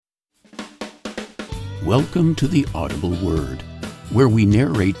Welcome to the Audible Word, where we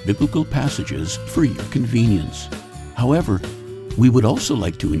narrate biblical passages for your convenience. However, we would also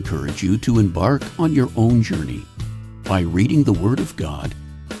like to encourage you to embark on your own journey by reading the Word of God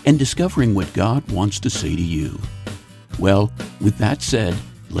and discovering what God wants to say to you. Well, with that said,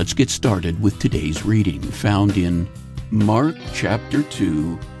 let's get started with today's reading, found in Mark chapter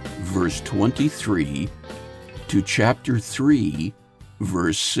 2, verse 23 to chapter 3,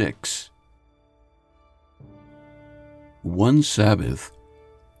 verse 6. One Sabbath,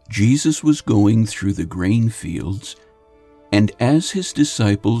 Jesus was going through the grain fields, and as his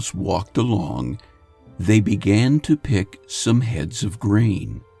disciples walked along, they began to pick some heads of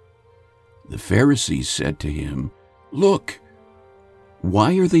grain. The Pharisees said to him, "Look,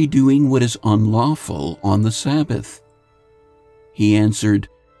 why are they doing what is unlawful on the Sabbath?" He answered,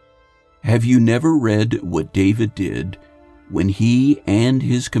 "Have you never read what David did when he and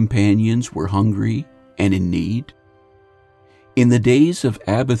his companions were hungry and in need? In the days of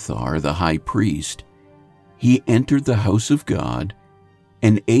Abiathar the high priest, he entered the house of God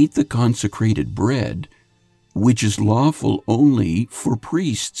and ate the consecrated bread, which is lawful only for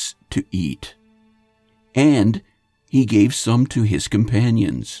priests to eat. And he gave some to his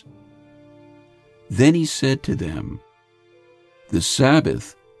companions. Then he said to them, 'The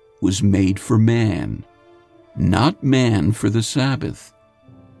Sabbath was made for man, not man for the Sabbath.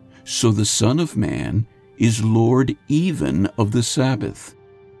 So the Son of Man is Lord even of the Sabbath.'"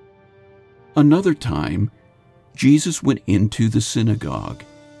 Another time, Jesus went into the synagogue,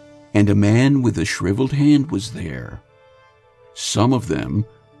 and a man with a shriveled hand was there. Some of them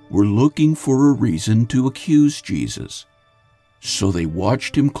were looking for a reason to accuse Jesus, so they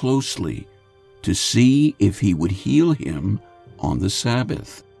watched him closely to see if he would heal him on the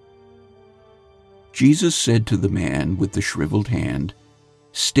Sabbath. Jesus said to the man with the shriveled hand,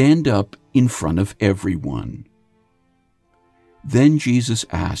 "Stand up in front of everyone." Then Jesus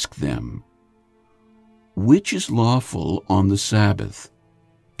asked them, "Which is lawful on the Sabbath,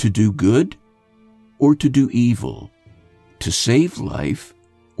 to do good or to do evil, to save life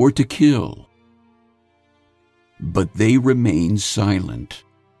or to kill?" But they remained silent.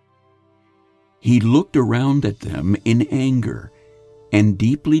 He looked around at them in anger, and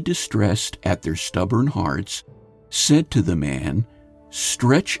deeply distressed at their stubborn hearts, said to the man,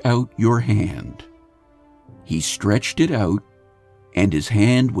 "Stretch out your hand." He stretched it out, and his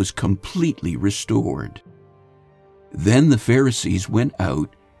hand was completely restored. Then the Pharisees went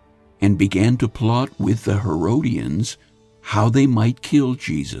out and began to plot with the Herodians how they might kill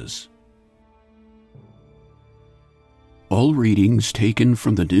Jesus. All readings taken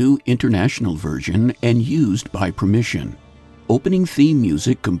from the New International Version and used by permission. Opening theme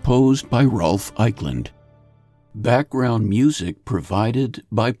music composed by Rolf Eichland. Background music provided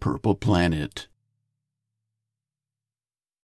by Purple Planet.